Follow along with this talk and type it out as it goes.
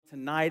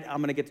Tonight, I'm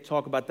going to get to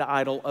talk about the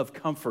idol of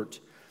comfort.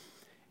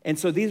 And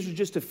so these are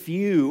just a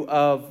few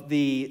of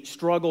the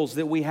struggles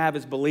that we have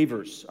as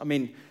believers.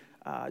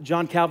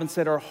 John Calvin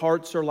said our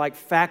hearts are like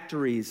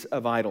factories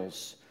of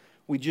idols.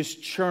 We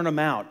just churn them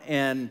out.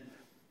 And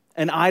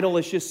an idol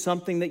is just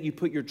something that you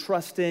put your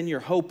trust in, your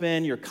hope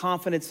in, your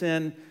confidence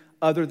in,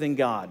 other than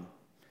God.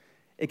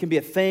 It can be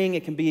a thing,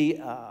 it can be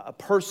a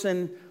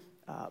person.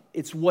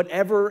 It's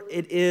whatever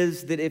it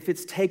is that if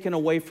it's taken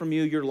away from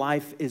you, your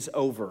life is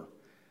over.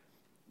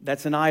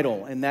 That's an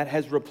idol, and that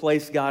has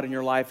replaced God in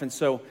your life. And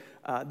so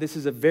this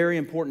is a very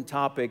important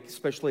topic,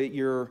 especially at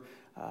your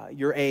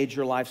age,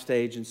 your life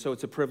stage. And so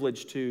it's a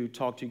privilege to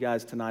talk to you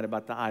guys tonight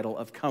about the idol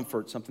of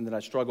comfort, something that I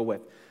struggle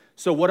with.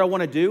 So what I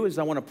want to do is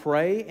I want to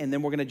pray, and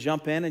then we're going to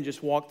jump in and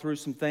just walk through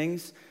some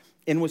things,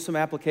 in with some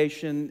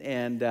application,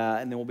 and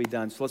then we'll be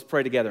done. So let's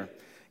pray together.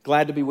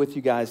 Glad to be with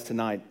you guys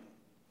tonight.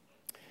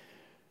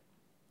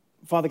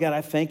 Father God,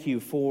 I thank you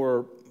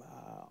for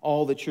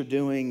all that you're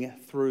doing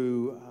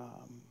through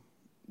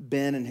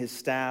Ben and his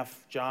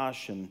staff,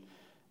 Josh and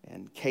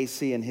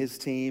Casey and his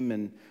team,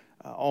 and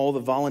all the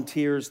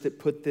volunteers that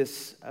put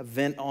this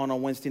event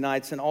on Wednesday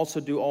nights, and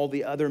also do all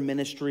the other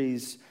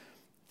ministries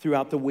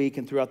throughout the week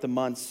and throughout the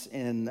months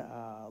in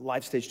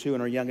Life Stage 2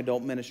 and our young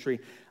adult ministry.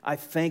 I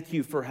thank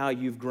you for how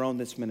you've grown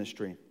this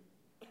ministry.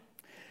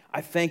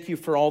 I thank you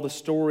for all the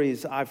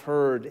stories I've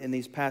heard in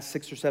these past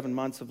 6 or 7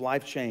 months of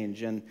life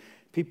change and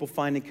people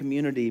finding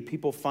community,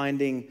 people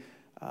finding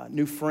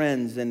new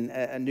friends and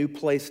a new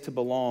place to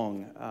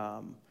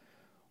belong.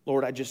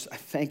 Lord, I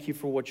thank you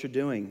for what you're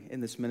doing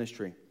in this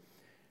ministry.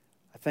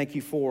 I thank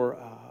you for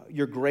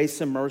your grace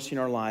and mercy in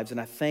our lives.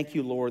 And I thank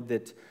you, Lord,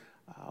 that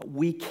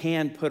we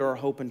can put our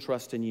hope and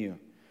trust in you.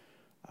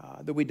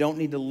 That we don't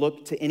need to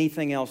look to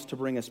anything else to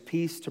bring us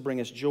peace, to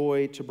bring us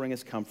joy, to bring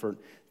us comfort.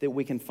 That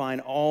we can find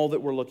all that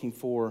we're looking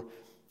for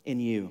in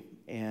you.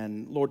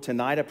 And Lord,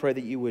 tonight I pray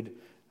that you would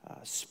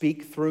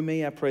speak through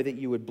me. I pray that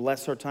you would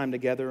bless our time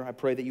together. I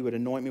pray that you would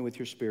anoint me with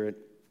your Spirit.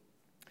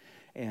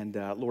 And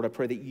Lord, I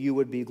pray that you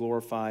would be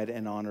glorified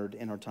and honored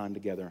in our time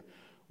together.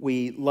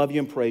 We love you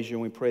and praise you,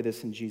 and we pray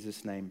this in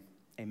Jesus' name.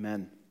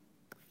 Amen.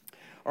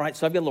 All right,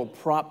 so I've got a little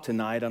prop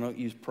tonight. I don't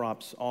use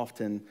props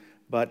often,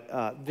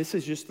 but this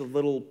is just a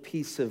little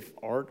piece of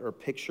art or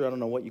picture. I don't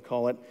know what you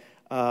call it,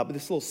 but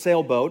this little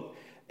sailboat.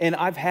 And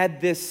I've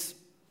had this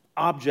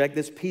object,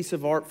 this piece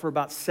of art, for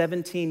about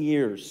 17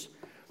 years.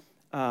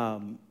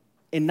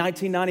 In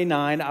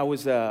 1999, I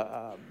was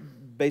a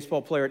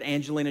baseball player at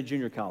Angelina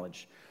Junior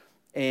College.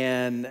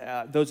 And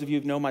those of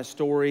you who know my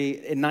story,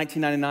 in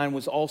 1999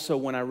 was also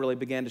when I really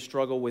began to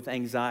struggle with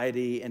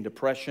anxiety and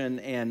depression.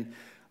 And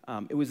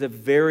it was a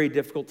very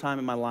difficult time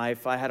in my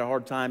life. I had a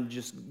hard time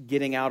just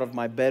getting out of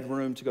my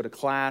bedroom to go to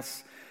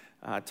class,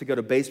 to go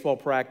to baseball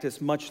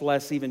practice, much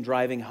less even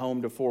driving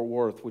home to Fort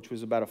Worth, which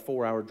was about a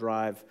 4-hour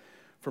drive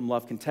from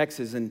Lufkin,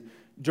 Texas. And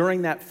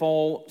during that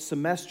fall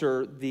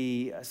semester,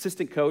 the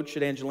assistant coach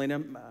at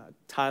Angelina,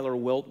 Tyler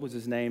Wilt was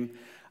his name,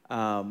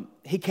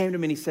 he came to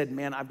me and he said,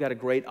 "Man, I've got a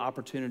great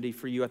opportunity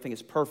for you. I think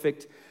it's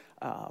perfect.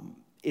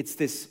 It's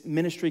this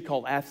ministry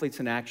called Athletes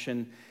in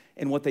Action.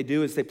 And what they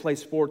do is they play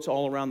sports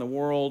all around the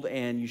world,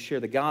 and you share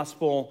the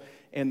gospel.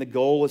 And the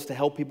goal is to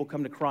help people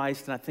come to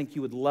Christ. And I think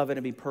you would love it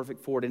and be perfect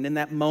for it." And in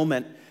that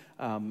moment,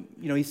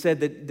 he said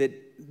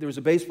that there was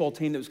a baseball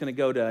team that was going to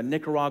go to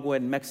Nicaragua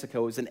and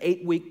Mexico. It was an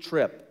 8-week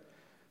trip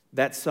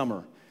that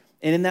summer.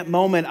 And in that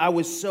moment, I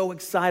was so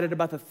excited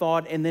about the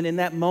thought. And then in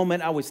that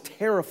moment, I was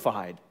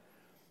terrified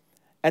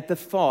at the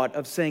thought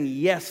of saying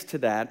yes to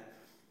that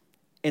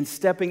and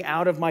stepping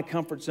out of my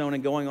comfort zone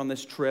and going on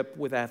this trip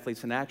with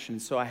Athletes in Action.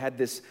 So I had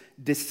this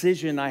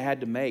decision I had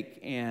to make.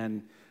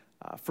 And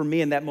for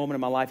me in that moment in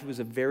my life, it was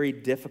a very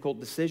difficult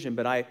decision.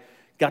 But I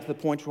got to the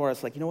point where I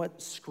was like, you know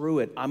what? Screw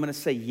it. I'm going to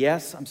say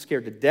yes. I'm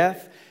scared to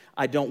death.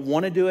 I don't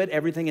want to do it.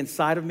 Everything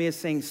inside of me is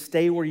saying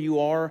stay where you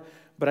are.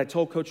 But I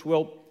told Coach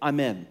Wilt, I'm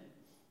in.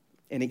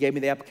 And he gave me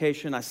the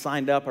application. I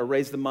signed up. I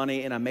raised the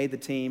money, and I made the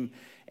team.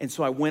 And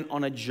so I went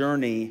on a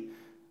journey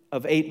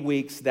of 8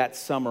 weeks that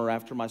summer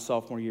after my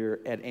sophomore year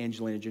at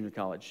Angelina Junior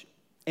College.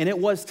 And it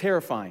was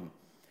terrifying.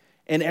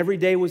 And every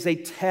day was a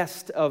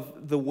test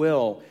of the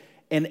will.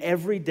 And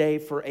every day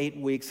for 8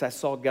 weeks, I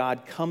saw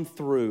God come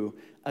through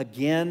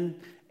again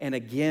and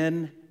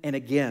again and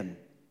again.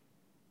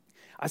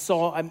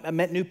 I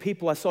met new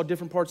people. I saw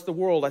different parts of the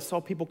world. I saw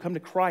people come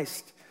to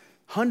Christ.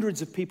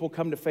 Hundreds of people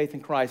come to faith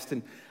in Christ.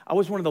 And I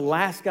was one of the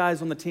last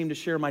guys on the team to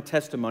share my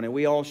testimony.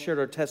 We all shared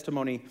our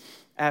testimony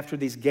after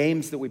these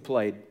games that we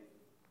played.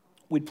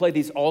 We'd play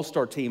these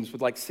all-star teams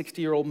with like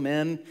 60-year-old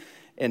men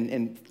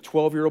and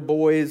 12-year-old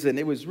boys, and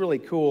it was really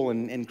cool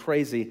and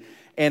crazy.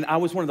 And I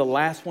was one of the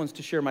last ones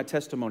to share my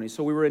testimony.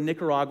 So we were in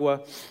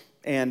Nicaragua,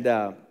 and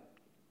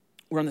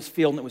we're on this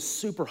field, and it was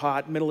super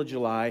hot, middle of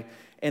July,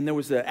 and there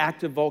was an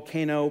active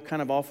volcano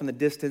kind of off in the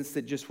distance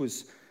that just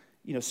was,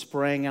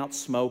 spraying out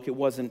smoke. It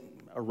wasn't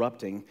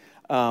erupting,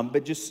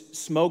 but just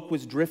smoke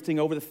was drifting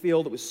over the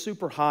field. It was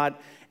super hot,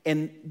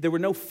 and there were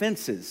no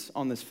fences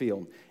on this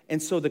field.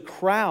 And so the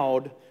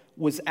crowd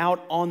was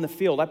out on the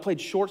field. I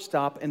played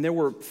shortstop, and there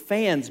were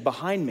fans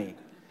behind me.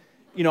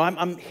 You know,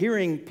 I'm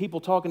hearing people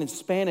talking in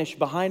Spanish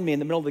behind me in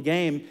the middle of the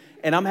game,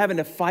 and I'm having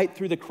to fight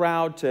through the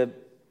crowd to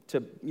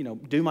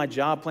do my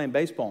job playing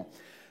baseball.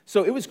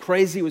 So it was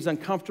crazy. It was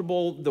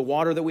uncomfortable. The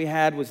water that we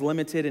had was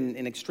limited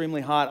and extremely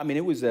hot. I mean,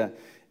 it was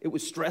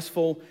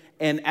stressful.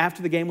 And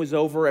after the game was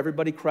over,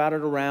 everybody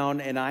crowded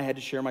around, and I had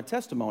to share my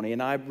testimony.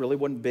 And I really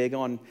wasn't big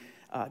on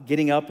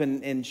getting up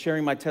and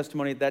sharing my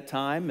testimony at that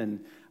time,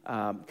 and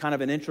kind of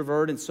an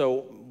introvert. And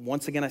so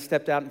once again, I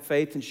stepped out in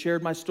faith and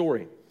shared my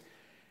story.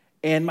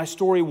 And my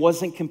story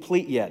wasn't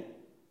complete yet.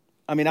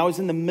 I mean, I was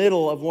in the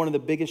middle of one of the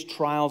biggest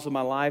trials of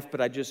my life,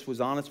 but I just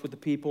was honest with the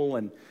people.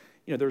 And,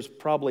 you know, there's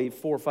probably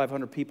 400 or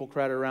 500 people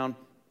crowded around.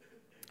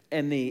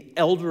 And the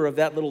elder of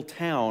that little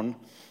town,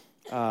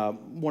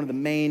 one of the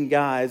main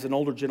guys, an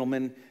older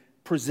gentleman,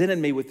 presented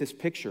me with this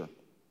picture.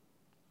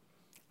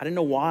 I didn't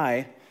know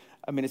why.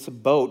 I mean, it's a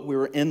boat. We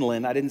were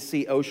inland. I didn't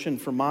see ocean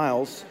for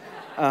miles.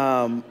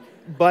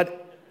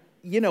 But,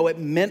 you know, it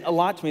meant a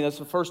lot to me. That's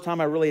the first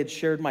time I really had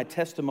shared my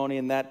testimony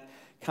in that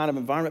kind of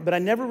environment. But I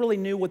never really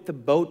knew what the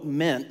boat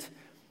meant,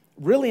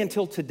 really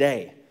until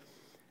today.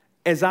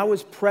 As I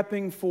was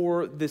prepping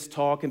for this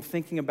talk and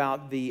thinking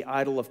about the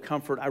idol of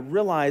comfort, I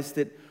realized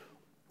that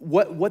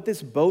what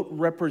this boat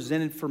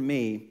represented for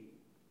me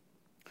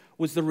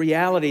was the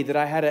reality that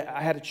I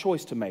had a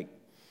choice to make.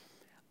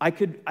 I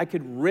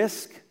could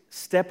risk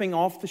stepping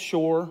off the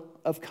shore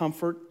of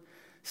comfort,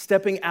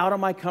 stepping out of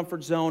my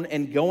comfort zone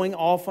and going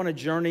off on a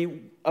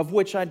journey of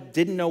which I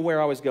didn't know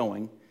where I was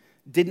going,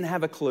 didn't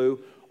have a clue,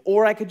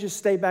 or I could just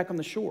stay back on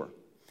the shore.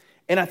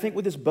 And I think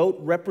what this boat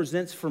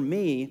represents for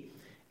me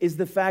is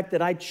the fact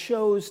that I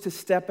chose to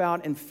step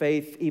out in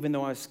faith even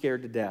though I was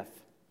scared to death.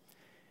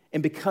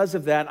 And because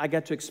of that, I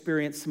got to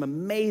experience some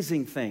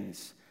amazing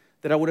things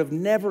that I would have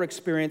never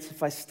experienced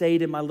if I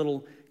stayed in my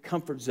little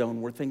comfort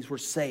zone where things were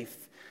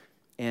safe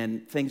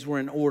and things were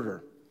in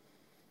order.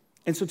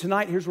 And so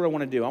tonight, here's what I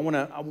want to do. I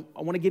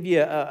want to give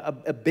you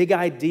a big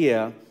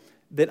idea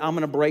that I'm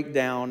going to break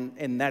down,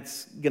 and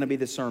that's going to be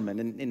the sermon.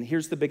 And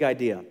here's the big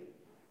idea.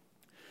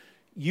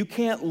 You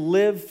can't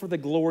live for the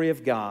glory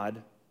of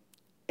God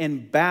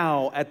and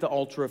bow at the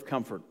altar of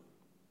comfort.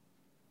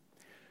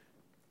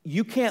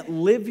 You can't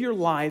live your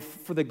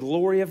life for the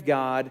glory of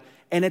God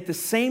and at the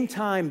same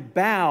time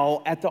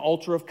bow at the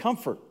altar of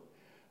comfort.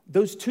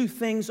 Those two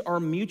things are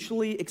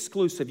mutually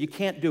exclusive. You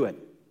can't do it.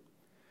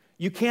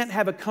 You can't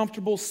have a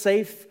comfortable,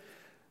 safe,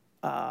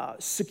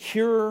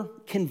 secure,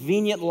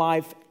 convenient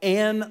life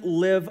and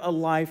live a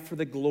life for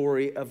the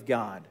glory of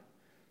God.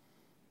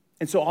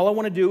 And so all I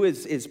want to do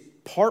is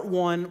part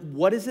one,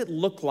 what does it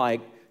look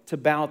like to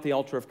bow at the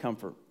altar of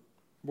comfort?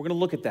 We're going to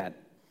look at that.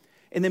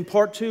 And then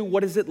part two,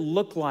 what does it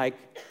look like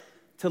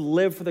to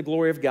live for the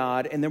glory of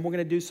God? And then we're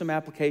going to do some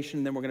application,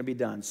 and then we're going to be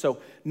done. So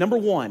number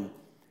one,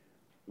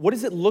 what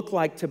does it look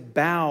like to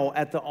bow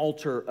at the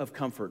altar of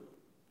comfort?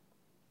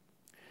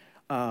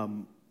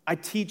 I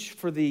teach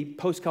for the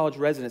post-college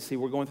residency.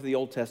 We're going through the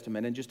Old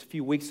Testament, and just a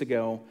few weeks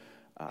ago,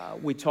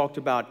 we talked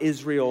about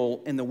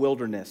Israel in the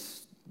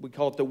wilderness. We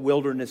call it the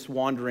wilderness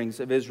wanderings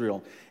of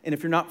Israel. And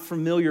if you're not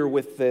familiar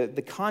with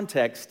the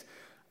context,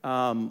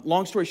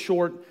 long story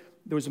short,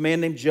 there was a man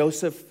named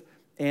Joseph,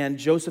 and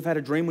Joseph had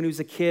a dream when he was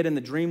a kid, and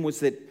the dream was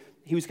that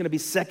he was going to be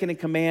second in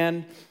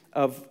command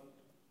of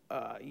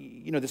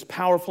this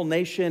powerful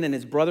nation, and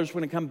his brothers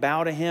were going to come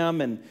bow to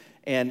him,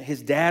 and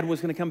his dad was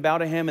going to come bow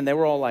to him, and they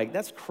were all like,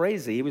 that's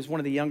crazy. He was one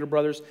of the younger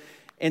brothers.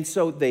 And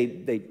so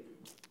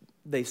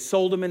they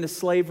sold him into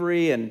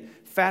slavery, and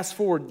fast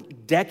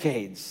forward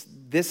decades,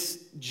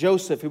 this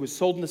Joseph, who was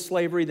sold into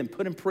slavery, then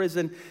put in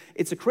prison.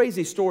 It's a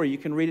crazy story. You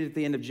can read it at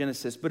the end of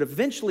Genesis. But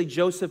eventually,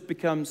 Joseph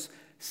becomes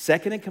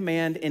second in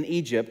command in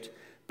Egypt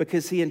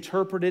because he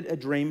interpreted a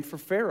dream for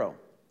Pharaoh.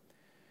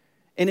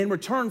 And in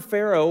return,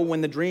 Pharaoh,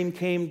 when the dream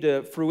came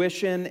to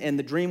fruition, and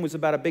the dream was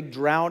about a big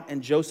drought,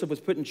 and Joseph was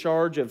put in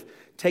charge of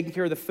taking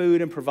care of the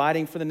food and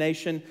providing for the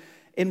nation,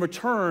 in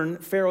return,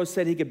 Pharaoh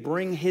said he could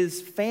bring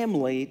his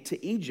family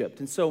to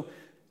Egypt. And so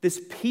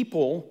this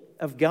people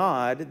of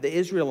God, the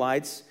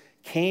Israelites,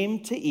 came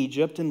to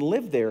Egypt and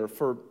lived there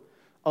for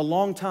a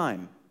long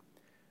time.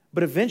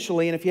 But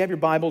eventually, and if you have your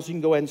Bibles, you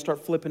can go ahead and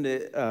start flipping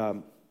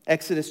to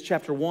Exodus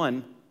chapter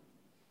 1.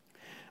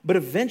 But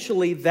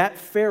eventually, that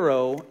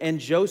Pharaoh and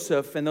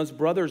Joseph and those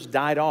brothers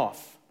died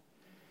off.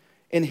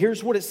 And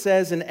here's what it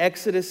says in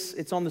Exodus.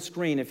 It's on the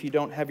screen if you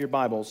don't have your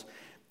Bibles.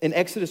 In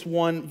Exodus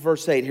 1,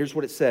 verse 8, here's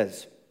what it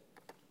says.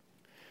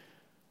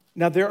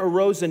 Now there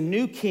arose a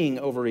new king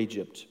over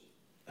Egypt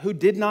who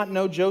did not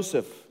know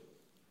Joseph.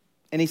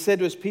 And he said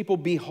to his people,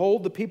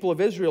 behold, the people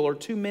of Israel are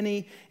too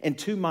many and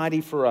too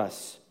mighty for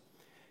us.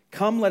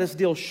 Come, let us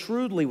deal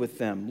shrewdly with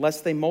them,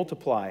 lest they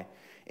multiply.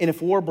 And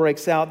if war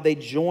breaks out, they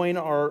join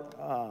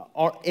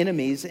our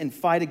enemies and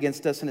fight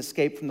against us and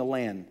escape from the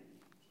land.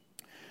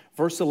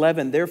 Verse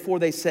 11, therefore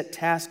they set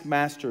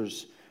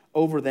taskmasters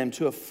over them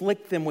to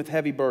afflict them with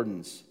heavy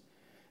burdens.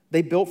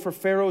 They built for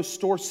Pharaoh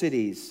store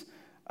cities,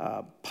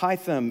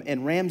 Pithom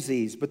and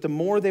Ramses, but the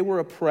more they were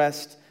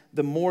oppressed,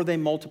 the more they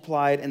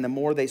multiplied and the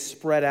more they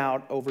spread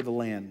out over the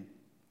land.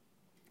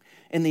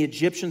 And the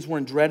Egyptians were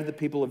in dread of the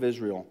people of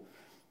Israel.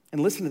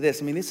 And listen to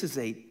this. I mean, this is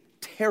a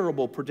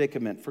terrible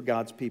predicament for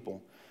God's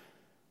people.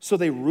 So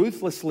they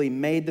ruthlessly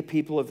made the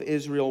people of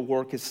Israel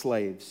work as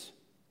slaves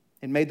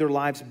and made their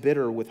lives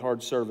bitter with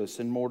hard service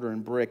in mortar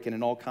and brick and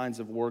in all kinds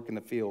of work in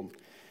the field.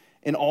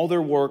 In all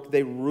their work,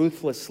 they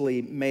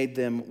ruthlessly made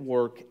them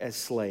work as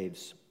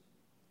slaves.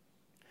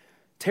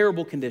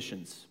 Terrible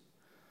conditions,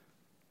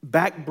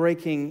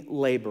 back-breaking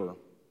labor,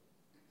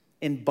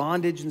 in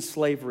bondage and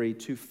slavery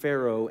to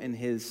Pharaoh and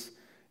his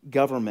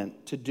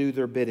government to do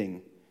their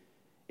bidding.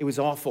 It was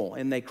awful,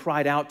 and they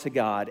cried out to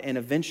God, and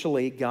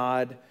eventually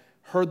God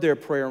heard their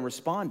prayer and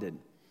responded.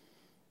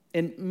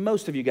 And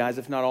most of you guys,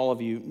 if not all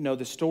of you, know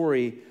the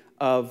story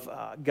of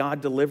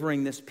God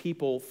delivering this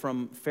people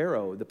from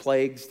Pharaoh, the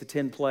plagues, the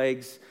 10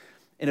 plagues.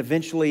 And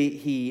eventually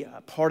he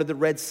parted the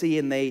Red Sea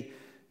and they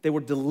were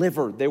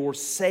delivered. They were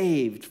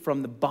saved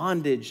from the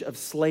bondage of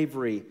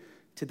slavery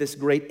to this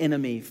great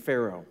enemy,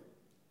 Pharaoh.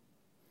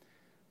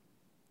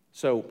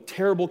 So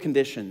terrible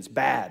conditions,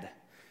 bad,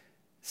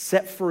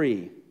 set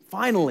free.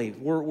 Finally,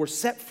 we're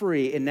set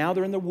free, and now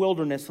they're in the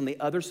wilderness on the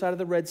other side of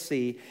the Red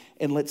Sea,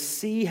 and let's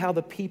see how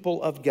the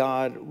people of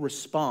God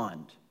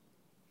respond.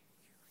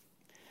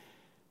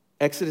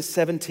 Exodus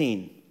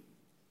 17.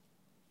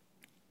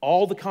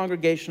 All the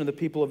congregation of the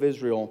people of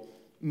Israel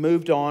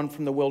moved on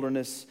from the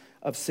wilderness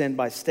of sin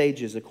by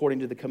stages, according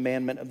to the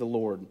commandment of the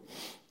Lord.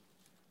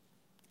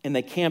 And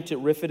they camped at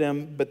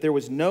Rephidim, but there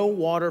was no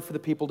water for the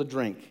people to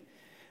drink.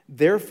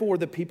 Therefore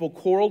the people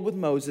quarreled with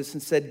Moses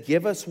and said,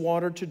 "Give us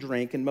water to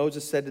drink." And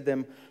Moses said to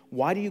them,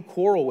 "Why do you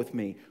quarrel with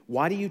me?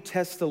 Why do you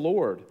test the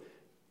Lord?"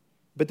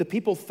 But the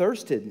people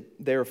thirsted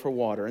there for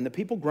water. And the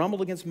people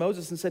grumbled against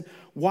Moses and said,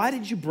 "Why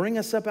did you bring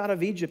us up out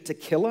of Egypt to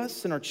kill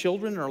us and our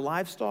children and our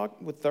livestock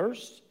with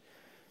thirst?"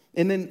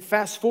 And then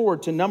fast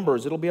forward to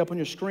Numbers. It'll be up on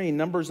your screen.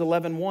 Numbers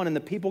 11:1. And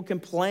the people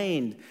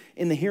complained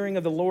in the hearing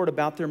of the Lord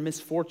about their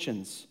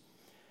misfortunes.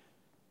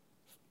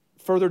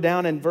 Further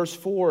down in verse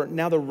 4,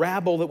 now the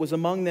rabble that was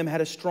among them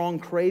had a strong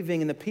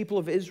craving, and the people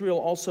of Israel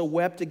also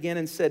wept again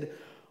and said,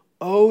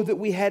 "Oh, that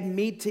we had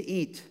meat to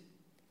eat.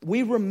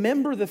 We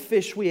remember the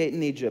fish we ate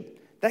in Egypt.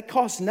 That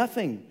cost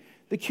nothing.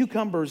 The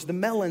cucumbers, the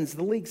melons,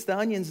 the leeks, the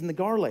onions, and the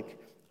garlic."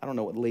 I don't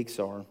know what leeks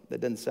are.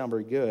 That doesn't sound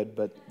very good,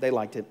 but they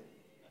liked it.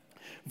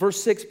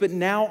 Verse 6, "But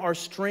now our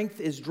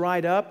strength is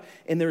dried up,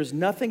 and there is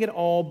nothing at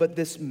all but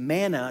this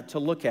manna to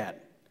look at."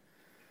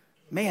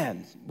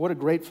 Man, what a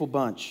grateful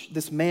bunch.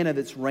 This manna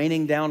that's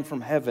raining down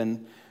from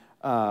heaven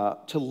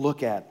to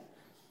look at.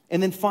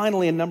 And then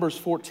finally in Numbers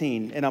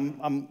 14, and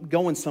I'm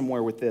going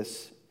somewhere with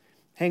this.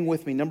 Hang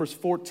with me. Numbers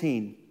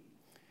 14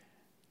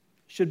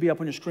 should be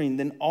up on your screen.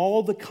 "Then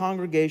all the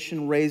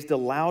congregation raised a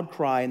loud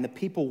cry, and the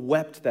people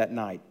wept that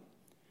night.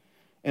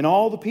 And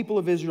all the people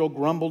of Israel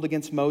grumbled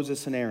against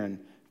Moses and Aaron.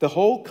 The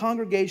whole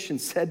congregation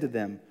said to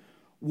them,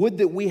 'Would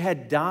that we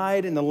had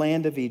died in the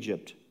land of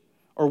Egypt,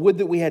 or would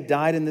that we had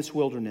died in this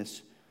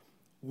wilderness.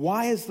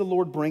 Why is the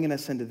Lord bringing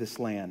us into this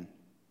land?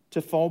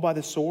 To fall by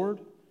the sword?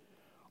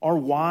 Our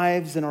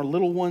wives and our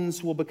little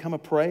ones will become a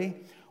prey.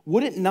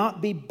 Would it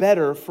not be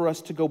better for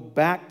us to go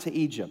back to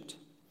Egypt?'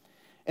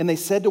 And they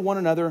said to one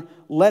another,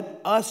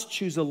 'Let us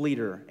choose a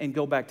leader and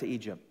go back to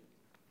Egypt.'"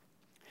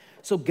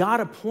 So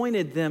God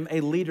appointed them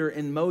a leader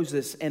in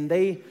Moses, and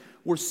they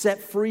were set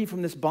free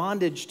from this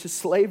bondage to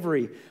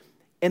slavery.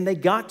 And they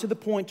got to the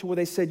point to where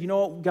they said, "You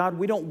know what, God,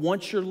 we don't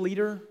want your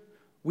leader.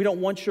 We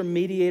don't want your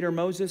mediator,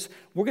 Moses.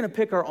 We're going to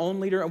pick our own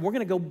leader, and we're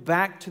going to go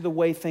back to the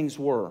way things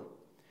were."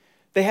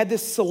 They had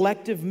this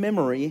selective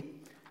memory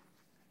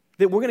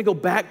that we're going to go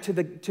back to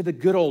the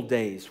good old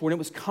days when it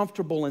was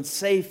comfortable and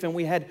safe, and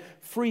we had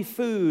free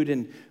food,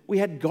 and we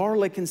had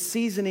garlic and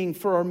seasoning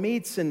for our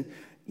meats, and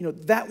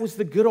that was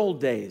the good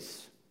old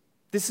days.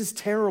 This is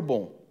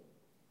terrible.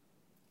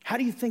 How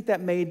do you think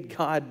that made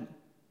God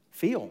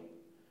feel?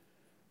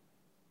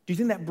 Do you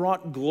think that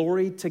brought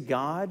glory to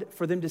God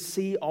for them to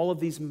see all of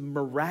these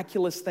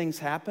miraculous things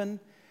happen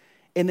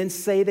and then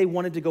say they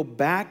wanted to go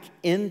back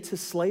into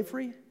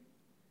slavery?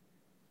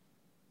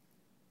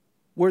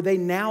 Where they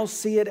now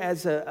see it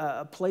as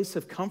a place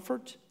of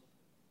comfort?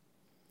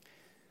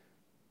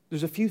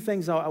 There's a few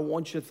things I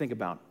want you to think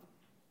about.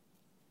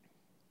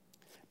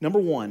 Number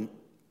one,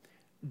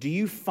 do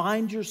you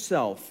find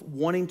yourself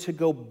wanting to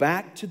go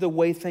back to the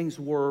way things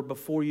were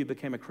before you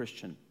became a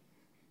Christian?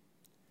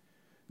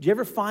 Do you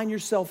ever find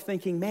yourself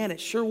thinking, "Man, it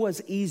sure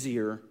was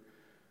easier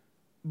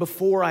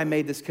before I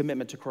made this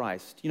commitment to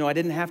Christ. I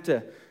didn't have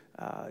to,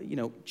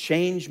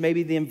 change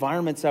maybe the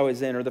environments I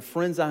was in or the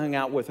friends I hung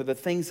out with or the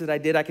things that I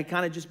did. I could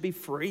kind of just be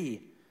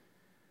free."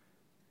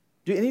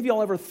 Do any of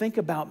y'all ever think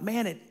about,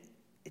 "Man, it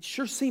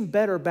sure seemed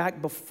better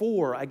back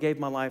before I gave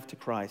my life to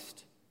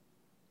Christ"?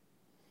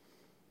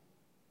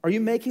 Are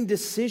you making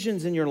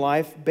decisions in your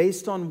life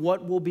based on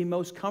what will be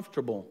most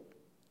comfortable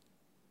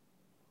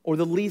or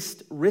the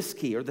least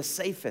risky or the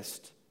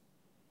safest?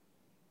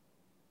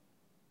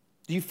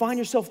 Do you find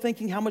yourself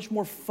thinking how much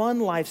more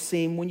fun life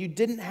seemed when you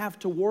didn't have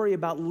to worry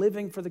about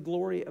living for the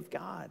glory of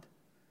God?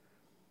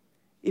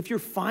 if you're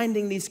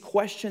finding these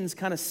questions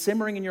kind of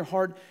simmering in your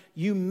heart,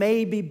 you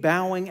may be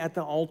bowing at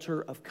the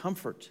altar of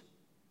comfort.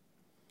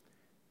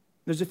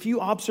 There's a few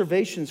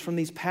observations from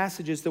these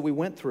passages that we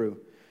went through.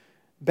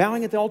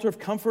 Bowing at the altar of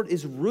comfort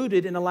is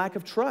rooted in a lack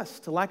of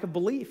trust, a lack of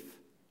belief.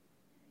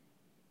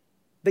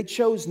 They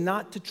chose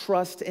not to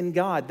trust in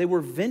God. They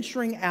were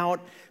venturing out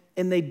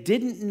and they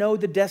didn't know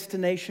the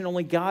destination,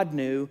 only God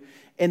knew,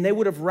 and they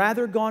would have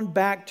rather gone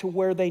back to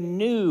where they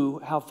knew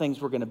how things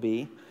were going to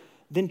be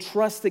than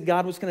trust that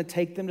God was going to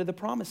take them to the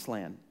promised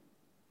land.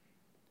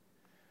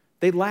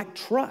 They lacked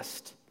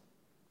trust.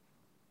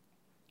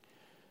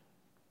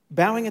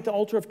 Bowing at the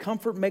altar of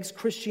comfort makes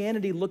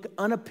Christianity look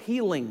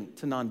unappealing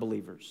to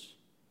non-believers.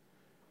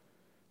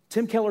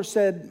 Tim Keller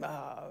said,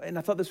 and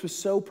I thought this was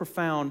so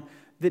profound,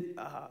 that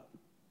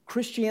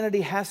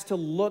Christianity has to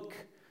look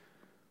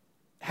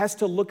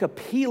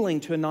appealing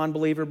to a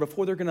non-believer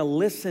before they're going to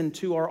listen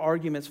to our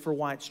arguments for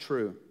why it's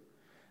true.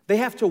 They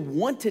have to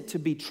want it to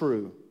be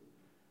true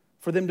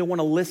for them to want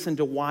to listen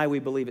to why we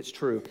believe it's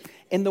true.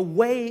 And the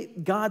way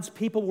God's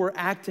people were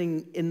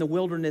acting in the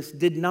wilderness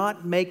did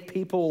not make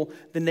people,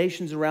 the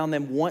nations around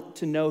them, want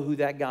to know who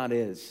that God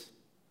is.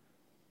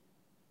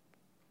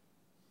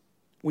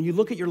 When you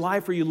look at your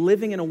life, are you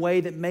living in a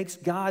way that makes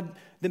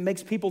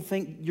people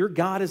think your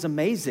God is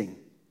amazing?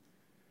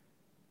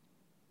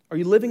 Are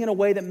you living in a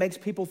way that makes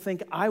people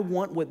think, I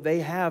want what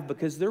they have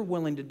because they're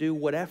willing to do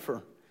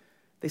whatever?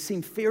 They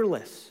seem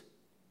fearless.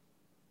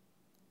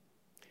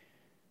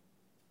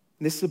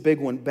 This is a big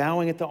one.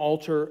 Bowing at the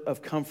altar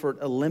of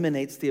comfort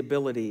eliminates the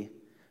ability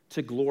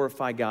to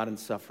glorify God in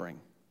suffering.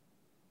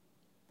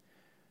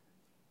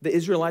 The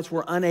Israelites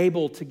were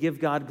unable to give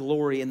God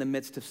glory in the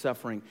midst of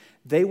suffering.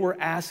 They were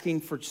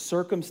asking for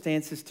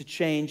circumstances to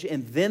change,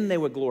 and then they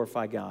would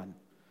glorify God.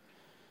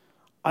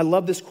 I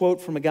love this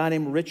quote from a guy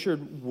named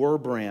Richard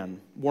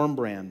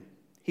Wurmbrand.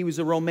 He was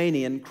a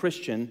Romanian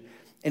Christian,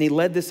 and he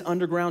led this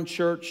underground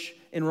church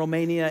in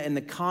Romania, and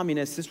the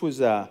communists, this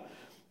was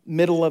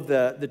middle of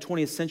the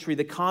 20th century,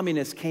 the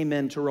communists came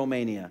into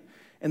Romania,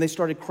 and they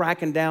started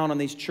cracking down on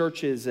these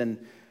churches, and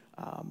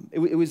it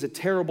was a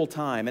terrible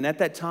time. And at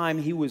that time,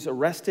 he was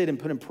arrested and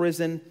put in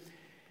prison,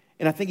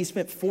 and I think he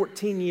spent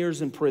 14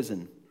 years in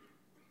prison.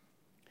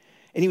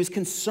 And he was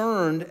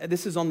concerned,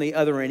 this is on the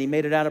other end, he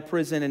made it out of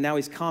prison, and now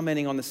he's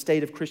commenting on the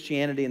state of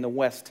Christianity in the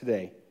West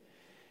today.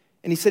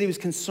 And he said he was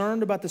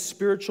concerned about the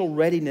spiritual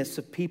readiness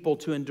of people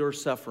to endure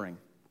suffering.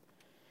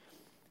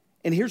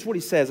 And here's what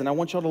he says, and I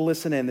want y'all to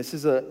listen in. This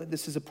is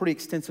a pretty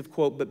extensive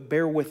quote, but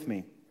bear with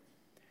me.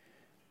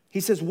 He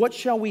says, "What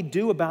shall we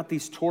do about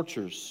these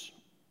tortures?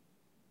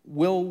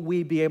 Will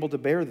we be able to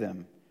bear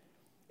them?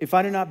 If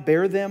I do not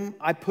bear them,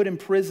 I put in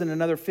prison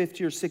another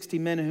 50 or 60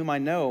 men whom I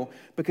know,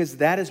 because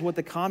that is what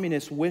the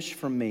communists wish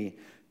from me,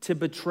 to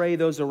betray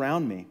those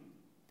around me.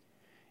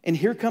 And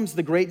here comes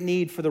the great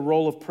need for the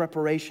role of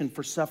preparation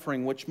for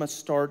suffering, which must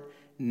start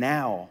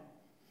now.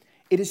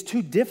 It is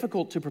too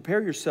difficult to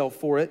prepare yourself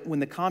for it when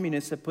the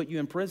communists have put you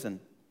in prison."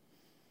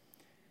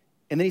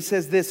 And then he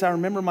says this, "I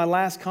remember my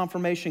last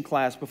confirmation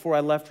class before I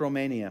left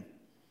Romania.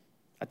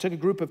 I took a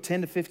group of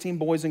 10 to 15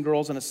 boys and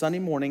girls on a Sunday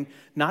morning,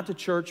 not to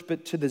church,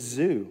 but to the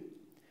zoo.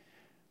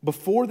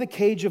 Before the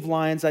cage of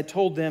lions, I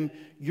told them,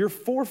 your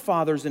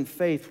forefathers in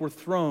faith were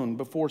thrown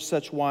before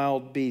such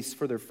wild beasts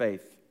for their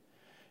faith.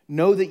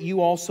 Know that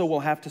you also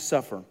will have to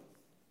suffer."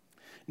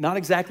 Not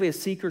exactly a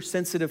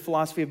seeker-sensitive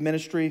philosophy of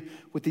ministry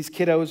with these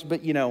kiddos,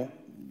 but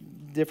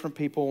different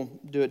people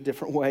do it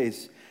different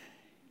ways.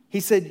 He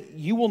said,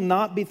 "You will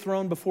not be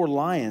thrown before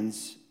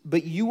lions,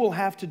 but you will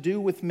have to do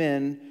with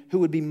men who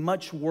would be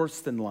much worse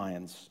than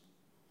lions.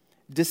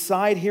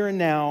 Decide here and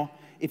now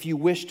if you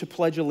wish to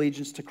pledge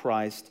allegiance to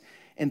Christ."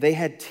 And they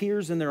had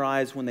tears in their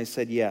eyes when they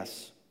said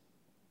yes.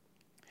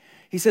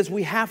 He says,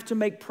 we have to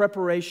make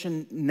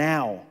preparation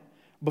now,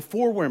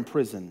 before we're in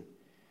prison.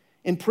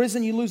 In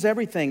prison, you lose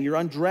everything. You're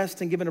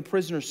undressed and given a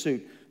prisoner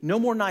suit. No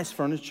more nice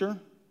furniture.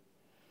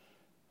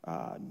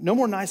 No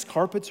more nice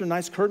carpets or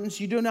nice curtains.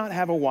 You do not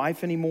have a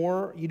wife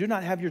anymore. You do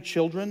not have your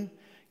children.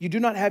 You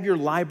do not have your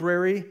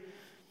library.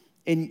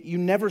 And you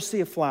never see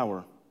a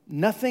flower.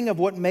 Nothing of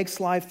what makes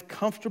life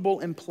comfortable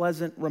and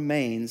pleasant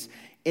remains.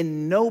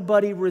 And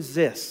nobody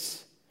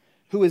resists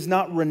who has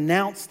not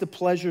renounced the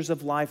pleasures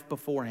of life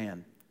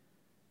beforehand.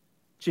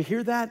 Did you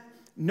hear that?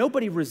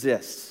 Nobody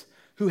resists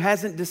who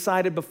hasn't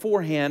decided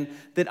beforehand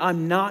that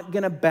I'm not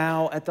going to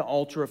bow at the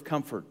altar of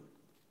comfort.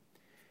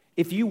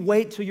 If you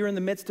wait till you're in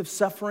the midst of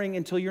suffering,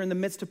 until you're in the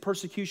midst of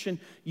persecution,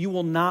 you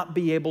will not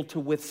be able to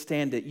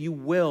withstand it. You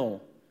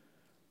will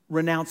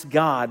renounce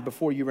God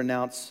before you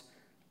renounce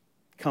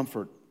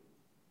comfort.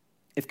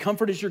 If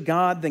comfort is your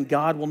God, then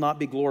God will not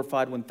be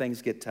glorified when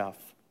things get tough.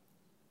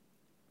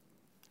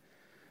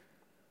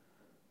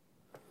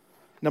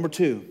 Number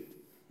 2,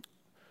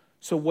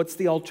 so what's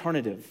the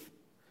alternative?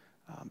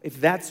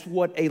 If that's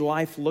what a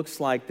life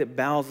looks like that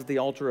bows at the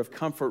altar of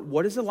comfort,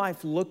 what does a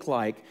life look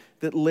like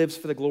that lives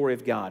for the glory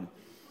of God?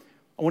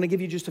 I want to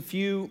give you just a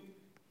few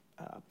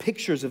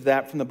pictures of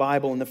that from the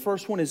Bible, and the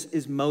first one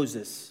is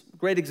Moses.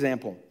 Great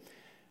example.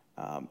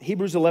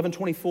 Hebrews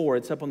 11:24,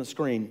 it's up on the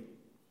screen.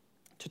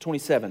 to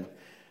 27.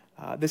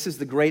 This is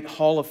the great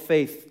Hall of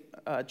Faith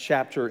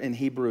chapter in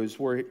Hebrews,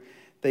 where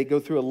they go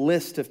through a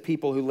list of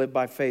people who live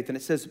by faith. And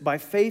it says, by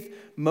faith,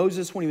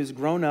 Moses, when he was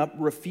grown up,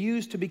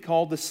 refused to be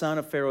called the son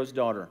of Pharaoh's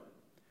daughter.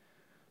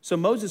 So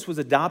Moses was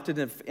adopted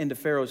into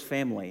Pharaoh's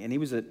family, and he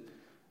was an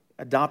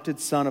adopted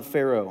son of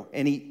Pharaoh.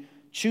 And he,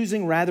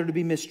 choosing rather to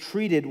be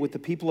mistreated with the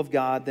people of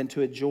God than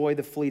to enjoy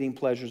the fleeting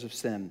pleasures of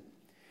sin.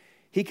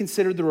 He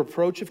considered the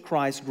reproach of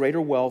Christ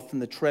greater wealth than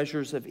the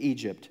treasures of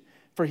Egypt,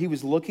 for he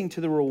was looking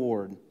to the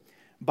reward.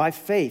 By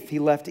faith he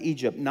left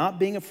Egypt, not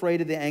being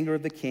afraid of the anger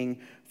of the king,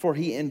 for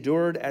he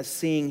endured as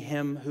seeing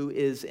him who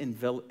is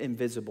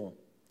invisible.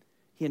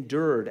 He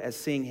endured as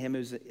seeing him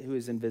who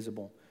is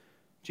invisible,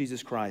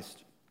 Jesus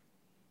Christ.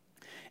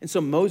 And so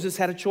Moses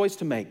had a choice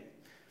to make.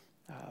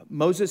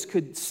 Moses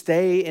could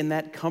stay in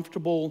that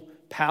comfortable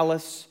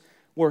palace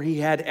where he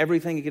had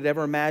everything he could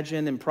ever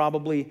imagine and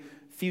probably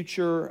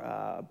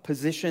future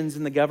positions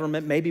in the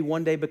government, maybe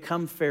one day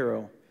become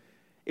Pharaoh.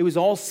 It was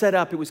all set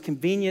up. It was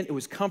convenient. It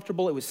was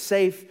comfortable. It was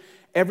safe.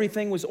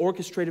 Everything was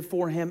orchestrated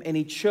for him, and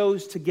he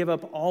chose to give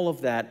up all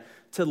of that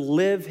to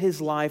live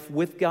his life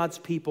with God's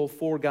people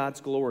for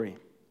God's glory.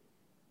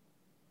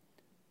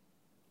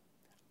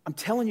 I'm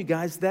telling you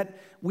guys that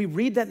we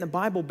read that in the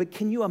Bible, but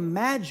can you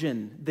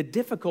imagine the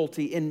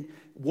difficulty in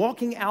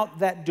walking out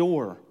that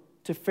door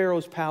to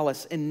Pharaoh's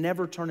palace and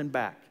never turning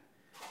back?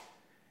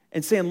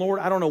 And saying, Lord,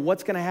 I don't know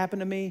what's going to happen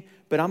to me,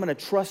 but I'm going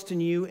to trust in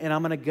you and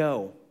I'm going to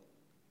go.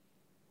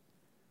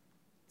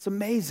 It's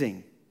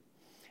amazing.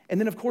 And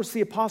then, of course,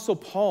 the Apostle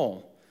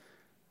Paul.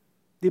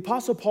 The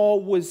Apostle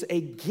Paul was a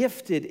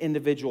gifted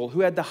individual who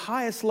had the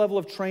highest level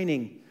of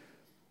training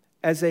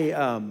as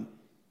a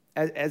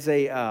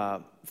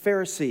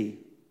Pharisee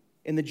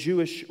in the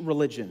Jewish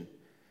religion.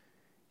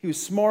 He was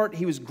smart.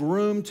 He was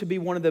groomed to be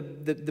one of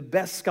the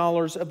best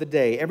scholars of the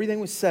day. Everything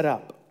was set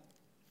up.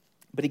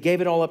 But he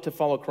gave it all up to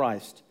follow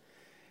Christ.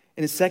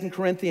 In his 2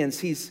 Corinthians,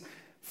 he's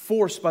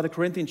forced by the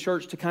Corinthian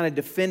church to kind of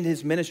defend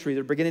his ministry.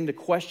 They're beginning to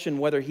question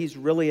whether he's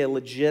really a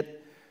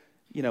legit,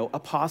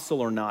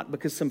 apostle or not,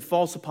 because some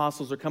false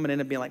apostles are coming in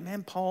and being like,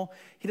 man, Paul,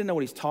 he didn't know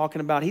what he's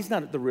talking about. He's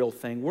not the real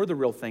thing. We're the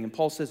real thing. And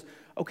Paul says,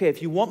 okay,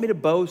 if you want me to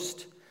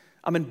boast,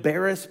 I'm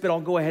embarrassed, but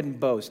I'll go ahead and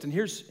boast. And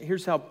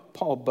here's how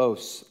Paul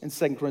boasts in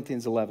 2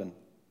 Corinthians 11.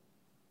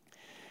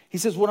 He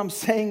says, what I'm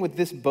saying with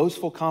this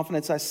boastful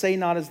confidence, I say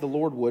not as the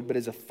Lord would, but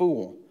as a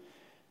fool.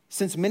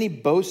 Since many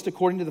boast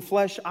according to the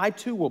flesh, I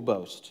too will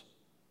boast.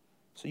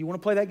 So you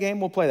want to play that game?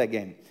 We'll play that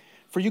game.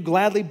 For you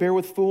gladly bear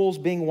with fools,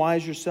 being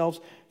wise yourselves.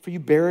 For you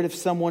bear it if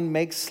someone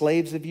makes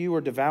slaves of you, or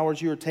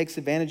devours you, or takes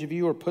advantage of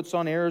you, or puts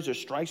on airs, or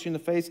strikes you in the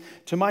face.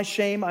 To my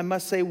shame, I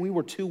must say we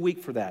were too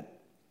weak for that.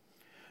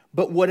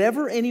 But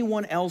whatever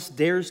anyone else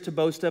dares to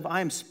boast of, I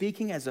am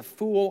speaking as a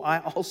fool. I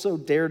also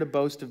dare to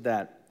boast of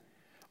that.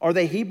 Are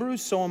they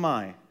Hebrews? So am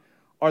I.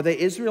 Are they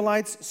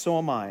Israelites? So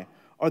am I.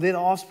 Are they the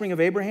offspring of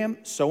Abraham?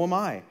 So am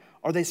I.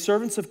 Are they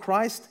servants of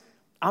Christ?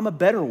 I'm a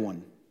better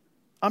one.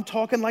 I'm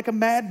talking like a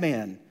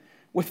madman,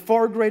 with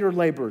far greater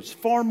labors,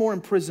 far more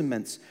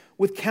imprisonments,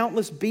 with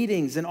countless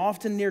beatings and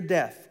often near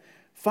death.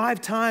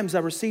 5 times I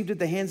received at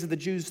the hands of the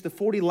Jews the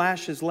 40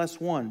 lashes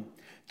less one.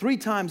 3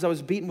 times I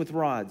was beaten with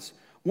rods.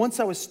 Once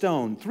I was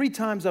stoned. 3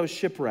 times I was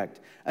shipwrecked.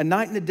 A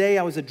night and a day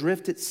I was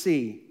adrift at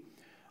sea.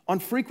 On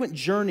frequent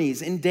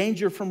journeys, in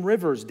danger from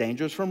rivers,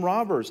 dangers from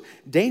robbers,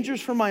 dangers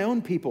from my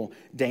own people,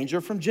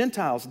 danger from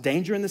Gentiles,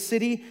 danger in the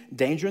city,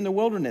 danger in the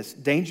wilderness,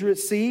 danger at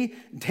sea,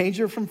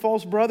 danger from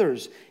false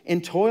brothers,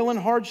 in toil and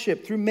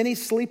hardship, through many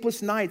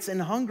sleepless nights, in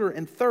hunger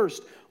and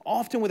thirst,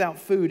 often without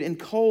food, in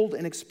cold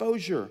and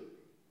exposure.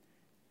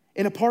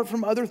 And apart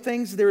from other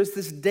things, there is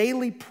this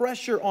daily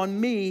pressure on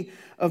me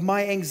of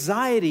my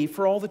anxiety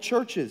for all the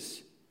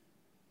churches.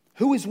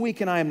 Who is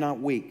weak and I am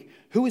not weak?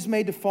 Who is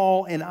made to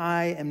fall and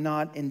I am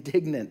not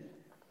indignant?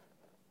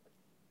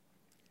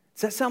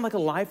 Does that sound like a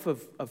life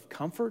of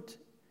comfort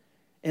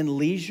and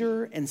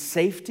leisure and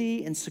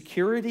safety and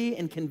security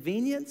and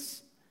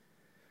convenience?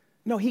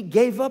 No, he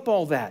gave up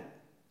all that.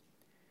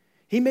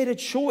 He made a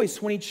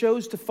choice when he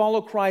chose to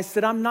follow Christ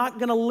that I'm not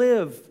going to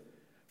live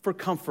for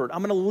comfort. I'm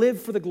going to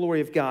live for the glory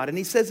of God. And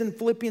he says in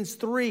Philippians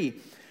 3,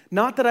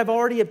 not that I've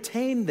already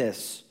obtained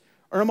this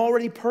or I'm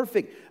already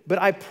perfect, but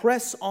I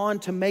press on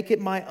to make it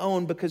my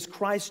own because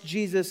Christ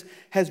Jesus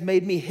has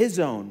made me his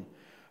own.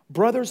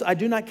 Brothers, I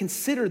do not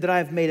consider that I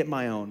have made it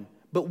my own,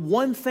 but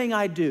one thing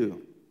I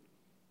do,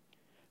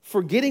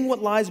 forgetting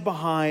what lies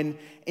behind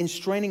and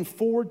straining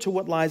forward to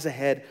what lies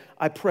ahead,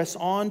 I press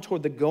on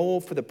toward the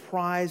goal for the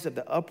prize of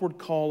the upward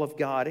call of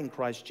God in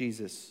Christ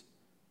Jesus.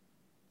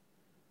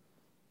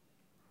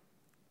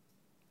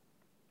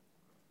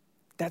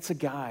 That's a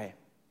guy.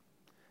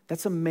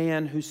 That's a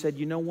man who said,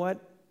 you know what?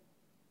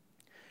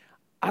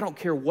 I don't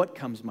care what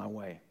comes my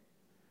way.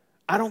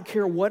 I don't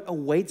care what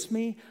awaits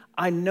me.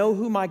 I know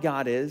who my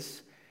God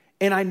is,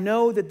 and I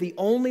know that the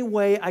only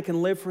way I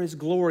can live for his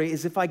glory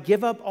is if I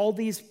give up all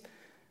these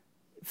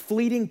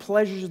fleeting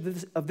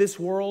pleasures of this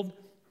world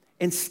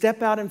and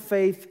step out in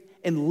faith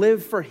and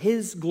live for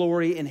his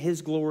glory and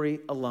his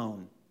glory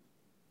alone.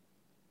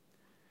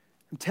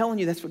 I'm telling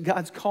you, that's what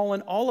God's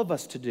calling all of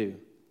us to do.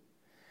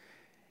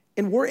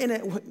 And we're in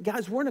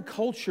a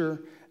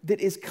culture that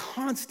is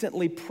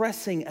constantly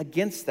pressing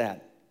against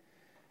that.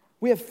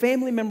 We have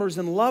family members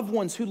and loved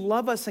ones who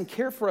love us and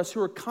care for us,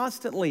 who are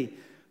constantly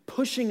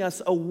pushing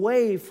us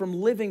away from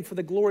living for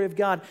the glory of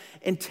God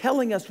and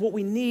telling us what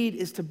we need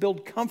is to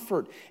build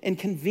comfort and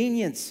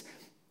convenience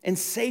and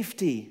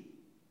safety.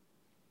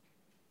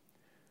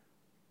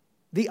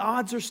 The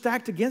odds are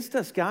stacked against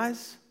us,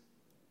 guys.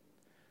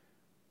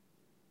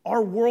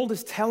 Our world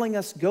is telling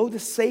us, go the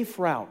safe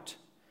route.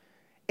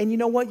 And you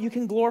know what? You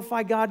can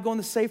glorify God going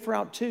the safe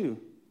route too.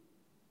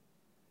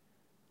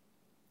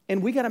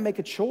 And we got to make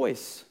a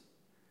choice.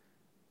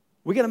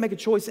 We got to make a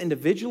choice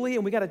individually,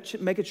 and we got to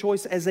make a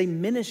choice as a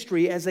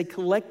ministry, as a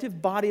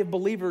collective body of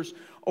believers.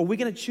 Are we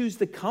going to choose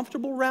the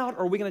comfortable route,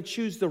 or are we going to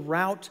choose the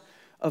route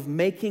of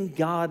making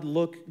God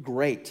look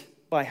great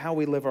by how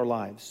we live our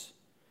lives?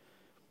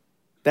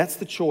 That's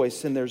the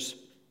choice. And there's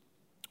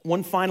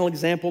one final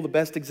example, the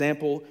best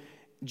example,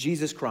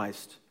 Jesus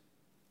Christ,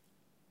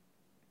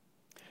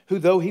 who,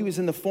 though he was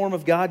in the form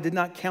of God, did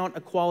not count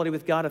equality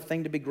with God a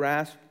thing to be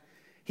grasped.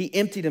 He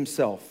emptied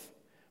himself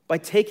by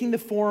taking the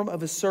form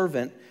of a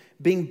servant,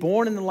 being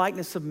born in the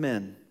likeness of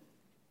men.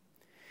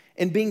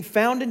 And being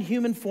found in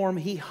human form,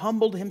 he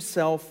humbled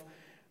himself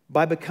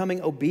by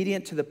becoming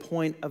obedient to the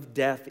point of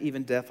death,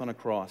 even death on a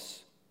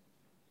cross.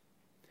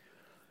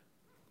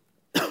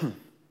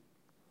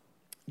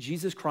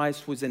 Jesus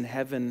Christ was in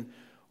heaven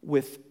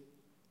with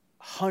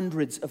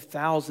hundreds of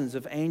thousands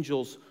of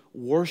angels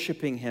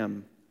worshiping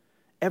him.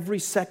 Every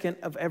second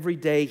of every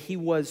day, he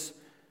was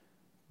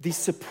the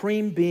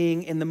supreme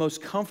being in the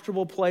most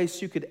comfortable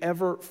place you could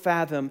ever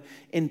fathom,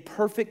 in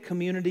perfect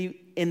community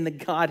in the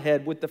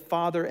Godhead with the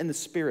Father and the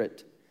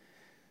Spirit.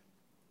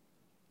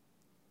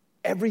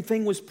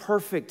 Everything was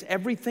perfect.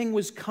 Everything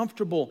was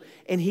comfortable.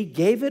 And he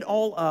gave it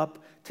all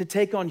up to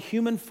take on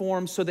human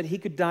form so that he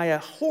could die a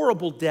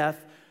horrible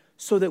death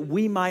so that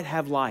we might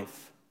have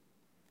life.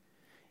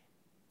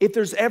 If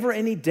there's ever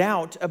any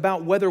doubt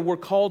about whether we're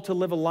called to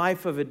live a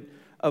life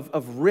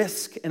of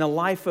risk and a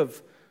life of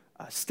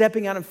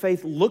stepping out in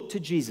faith, look to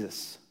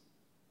Jesus.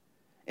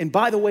 And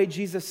by the way,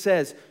 Jesus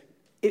says,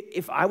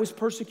 if I was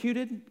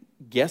persecuted,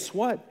 guess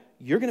what?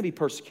 You're going to be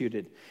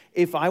persecuted.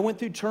 If I went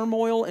through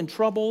turmoil and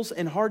troubles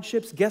and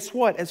hardships, guess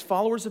what? As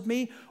followers of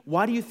me,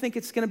 why do you think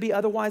it's going to be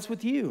otherwise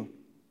with you?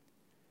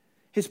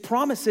 His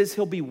promise is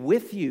he'll be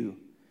with you.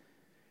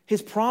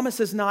 His promise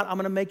is not, I'm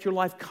going to make your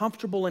life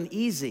comfortable and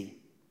easy.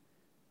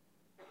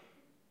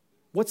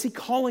 What's he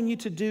calling you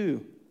to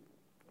do?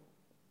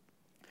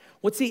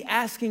 What's he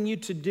asking you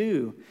to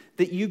do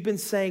that you've been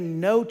saying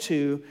no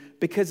to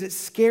because it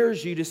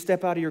scares you to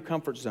step out of your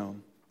comfort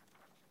zone?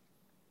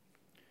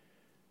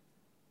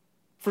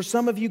 For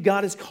some of you,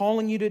 God is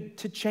calling you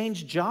to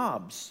change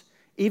jobs,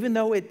 even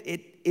though it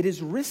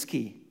is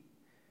risky.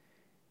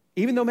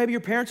 Even though maybe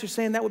your parents are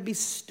saying that would be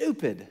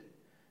stupid.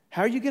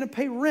 How are you going to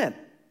pay rent?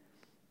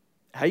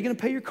 How are you going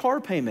to pay your car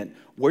payment?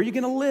 Where are you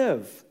going to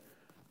live?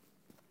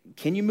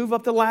 Can you move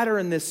up the ladder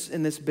in this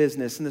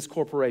business, in this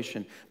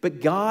corporation? But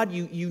God,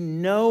 you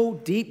know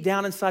deep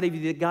down inside of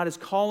you that God is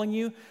calling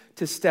you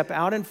to step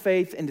out in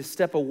faith and to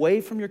step away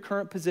from your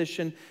current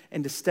position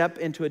and to step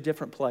into a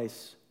different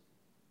place.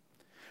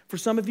 For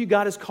some of you,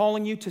 God is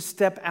calling you to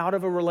step out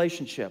of a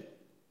relationship.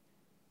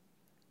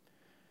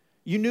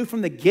 You knew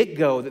from the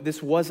get-go that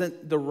this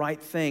wasn't the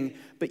right thing,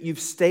 but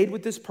you've stayed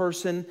with this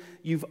person,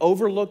 you've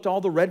overlooked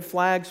all the red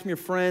flags from your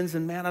friends,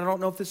 and man, I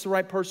don't know if this is the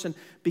right person,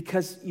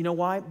 because, you know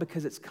why?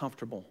 Because it's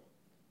comfortable.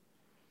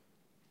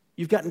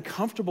 You've gotten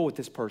comfortable with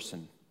this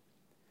person.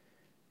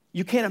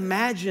 You can't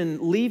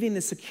imagine leaving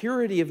the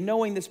security of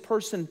knowing this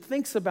person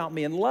thinks about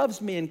me and loves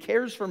me and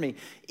cares for me,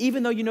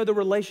 even though you know the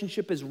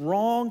relationship is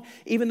wrong,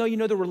 even though you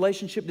know the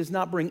relationship does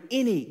not bring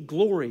any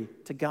glory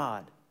to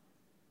God.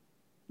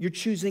 You're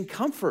choosing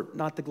comfort,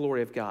 not the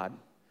glory of God.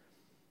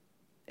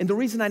 And the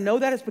reason I know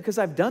that is because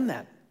I've done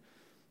that.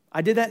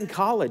 I did that in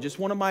college. It's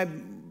one of my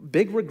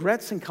big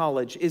regrets in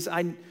college is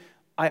I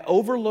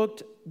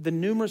overlooked the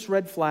numerous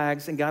red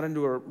flags and got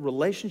into a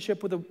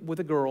relationship with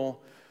a girl,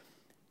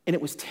 and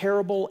it was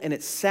terrible, and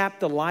it sapped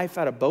the life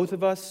out of both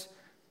of us,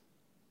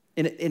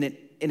 and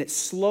it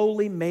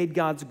slowly made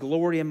God's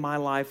glory in my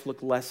life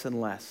look less and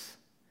less.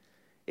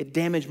 It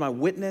damaged my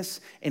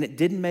witness, and it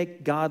didn't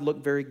make God look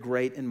very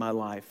great in my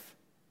life.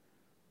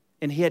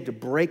 And he had to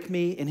break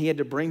me, and he had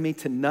to bring me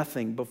to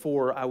nothing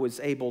before I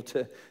was able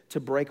to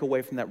break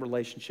away from that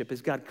relationship.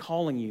 Is God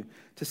calling you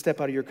to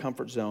step out of your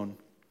comfort zone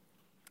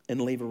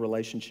and leave a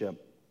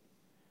relationship?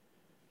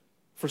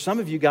 For some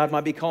of you, God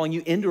might be calling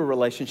you into a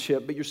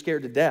relationship, but you're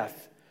scared to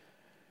death.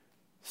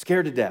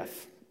 Scared to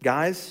death.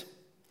 Guys,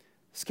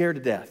 scared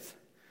to death.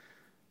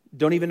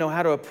 Don't even know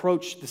how to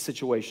approach the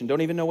situation.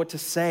 Don't even know what to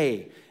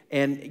say.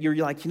 And you're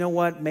like, you know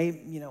what?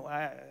 Maybe,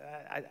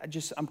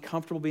 I'm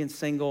comfortable being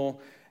single.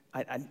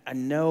 I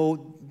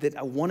know that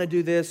I want to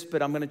do this,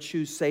 but I'm going to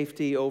choose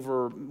safety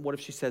over what if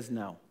she says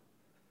no?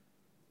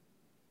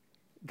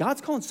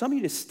 God's calling some of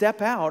you to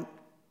step out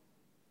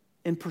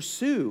and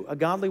pursue a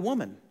godly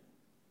woman.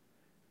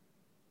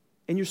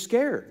 and you're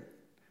scared.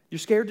 You're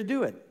scared to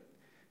do it.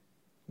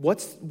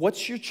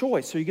 What's your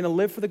choice? Are you going to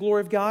live for the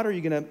glory of God, or are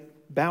you going to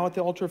bow at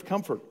the altar of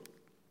comfort?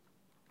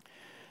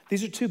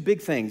 These are two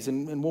big things,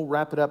 and we'll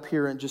wrap it up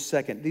here in just a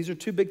second. These are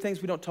two big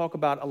things we don't talk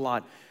about a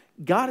lot.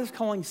 God is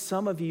calling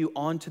some of you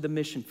onto the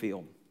mission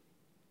field.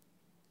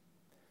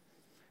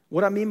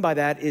 What I mean by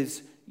that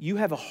is you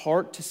have a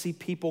heart to see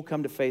people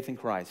come to faith in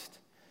Christ.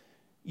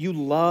 You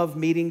love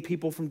meeting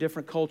people from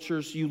different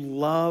cultures. You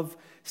love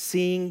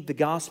seeing the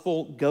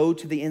gospel go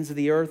to the ends of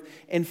the earth.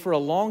 And for a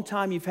long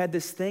time, you've had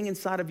this thing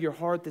inside of your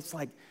heart that's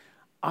like,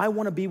 I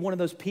want to be one of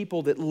those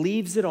people that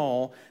leaves it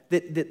all,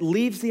 that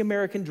leaves the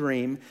American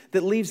dream,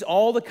 that leaves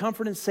all the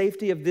comfort and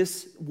safety of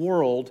this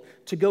world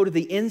to go to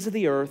the ends of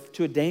the earth,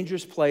 to a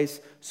dangerous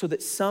place, so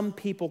that some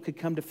people could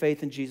come to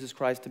faith in Jesus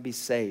Christ to be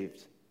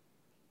saved.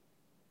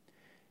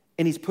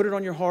 And He's put it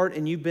on your heart,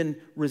 and you've been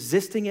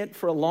resisting it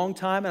for a long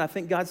time, and I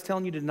think God's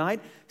telling you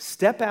tonight,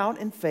 step out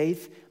in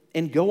faith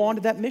and go on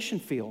to that mission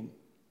field.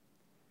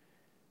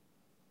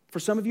 For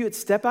some of you, it's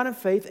step out in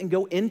faith and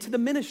go into the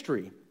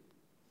ministry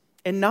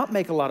and not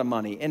make a lot of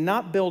money and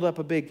not build up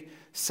a big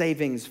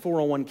savings,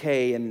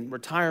 401k and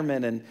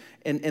retirement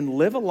and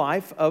live a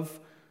life of,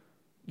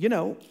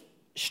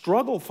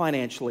 struggle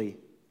financially,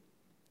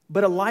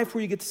 but a life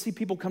where you get to see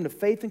people come to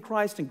faith in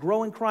Christ and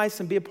grow in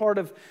Christ and be a part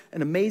of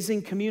an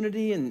amazing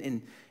community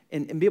and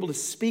be able to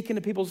speak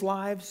into people's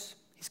lives.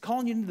 He's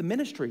calling you into the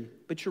ministry,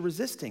 but you're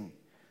resisting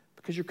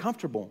because you're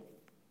comfortable.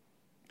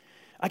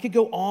 I could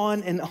go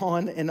on and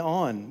on and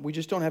on. We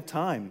just don't have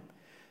time.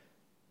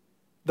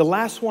 The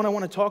last one I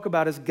want to talk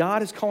about is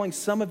God is calling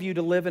some of you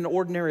to live an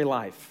ordinary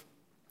life.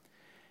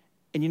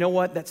 And you know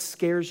what? That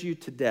scares you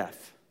to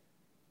death.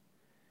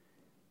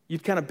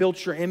 You've kind of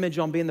built your image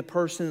on being the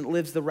person that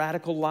lives the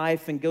radical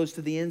life and goes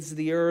to the ends of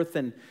the earth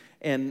and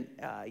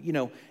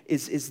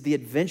is the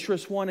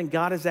adventurous one. And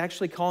God is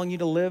actually calling you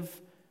to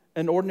live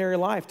an ordinary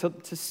life,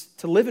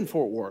 to live in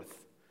Fort Worth,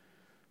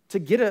 to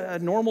get a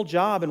normal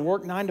job and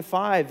work 9 to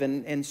 5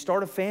 and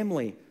start a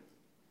family.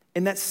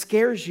 And that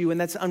scares you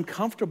and that's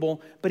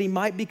uncomfortable, but He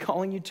might be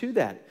calling you to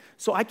that.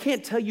 So I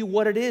can't tell you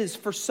what it is.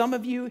 For some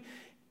of you,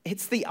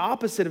 it's the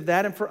opposite of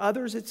that. And for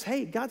others, it's,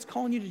 hey, God's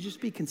calling you to just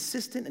be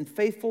consistent and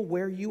faithful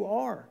where you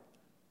are.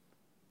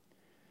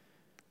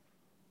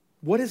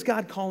 What is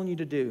God calling you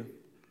to do?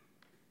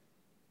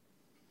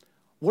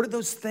 What are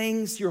those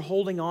things you're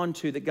holding on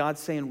to that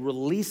God's saying,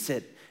 release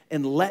it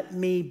and let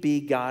me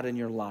be God in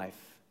your life?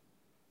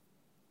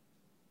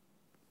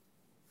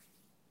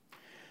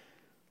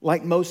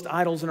 Like most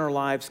idols in our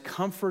lives,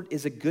 comfort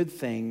is a good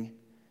thing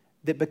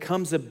that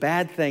becomes a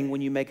bad thing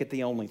when you make it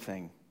the only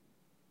thing.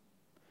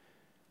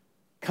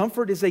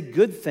 Comfort is a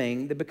good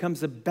thing that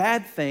becomes a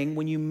bad thing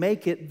when you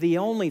make it the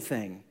only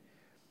thing.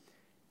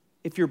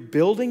 If you're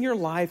building your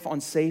life on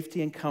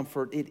safety and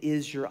comfort, it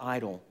is your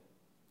idol.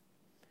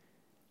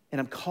 And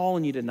I'm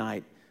calling you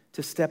tonight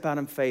to step out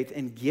in faith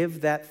and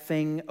give that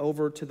thing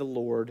over to the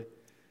Lord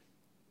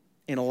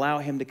and allow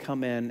Him to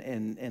come in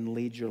and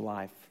lead your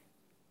life.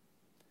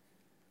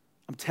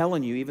 I'm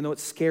telling you, even though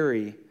it's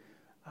scary,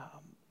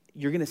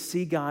 you're going to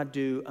see God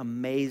do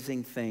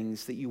amazing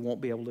things that you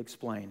won't be able to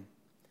explain.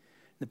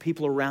 The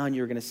people around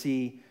you are going to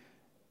see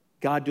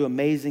God do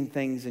amazing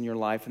things in your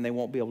life, and they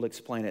won't be able to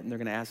explain it. And they're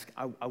going to ask,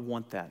 I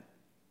want that.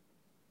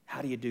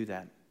 How do you do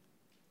that?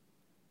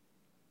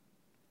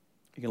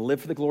 You're going to live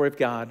for the glory of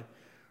God, or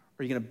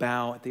are you going to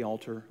bow at the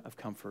altar of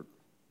comfort?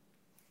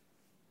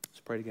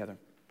 Let's pray together.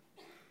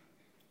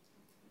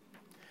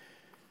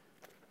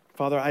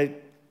 Father,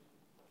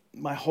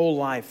 my whole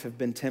life have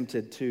been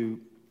tempted to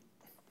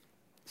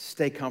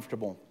stay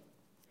comfortable.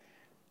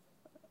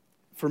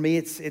 For me,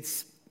 it's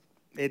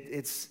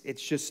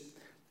just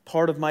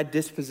part of my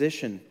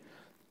disposition,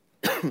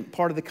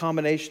 part of the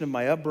combination of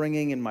my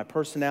upbringing and my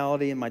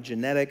personality and my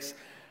genetics.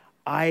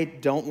 I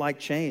don't like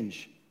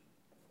change.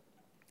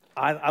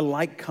 I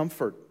like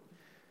comfort.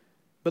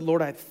 But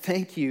Lord, I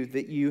thank you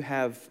that you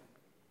have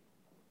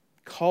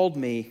called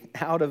me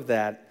out of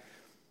that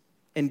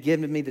and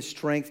given me the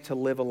strength to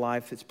live a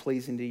life that's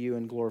pleasing to you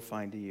and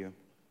glorifying to you.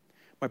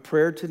 My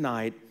prayer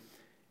tonight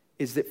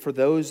is that for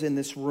those in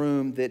this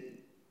room that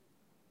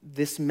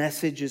this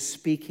message is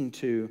speaking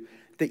to,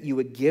 that you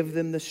would give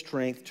them the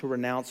strength to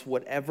renounce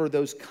whatever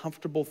those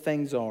comfortable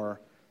things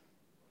are,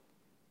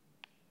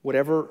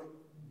 whatever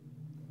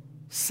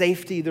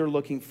safety they're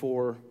looking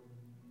for,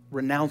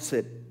 renounce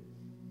it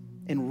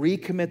and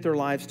recommit their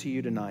lives to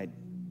you tonight.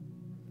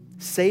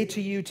 Say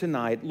to you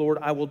tonight, Lord,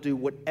 I will do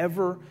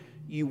whatever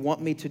you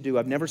want me to do.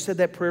 I've never said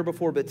that prayer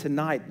before, but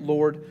tonight,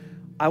 Lord,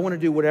 I want to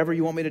do whatever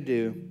you want me to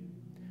do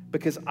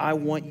because I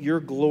want your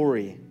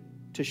glory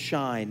to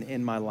shine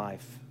in my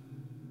life.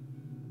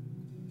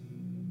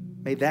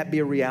 May that be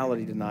a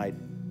reality tonight.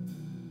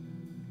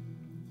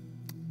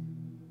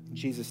 In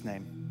Jesus'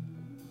 name.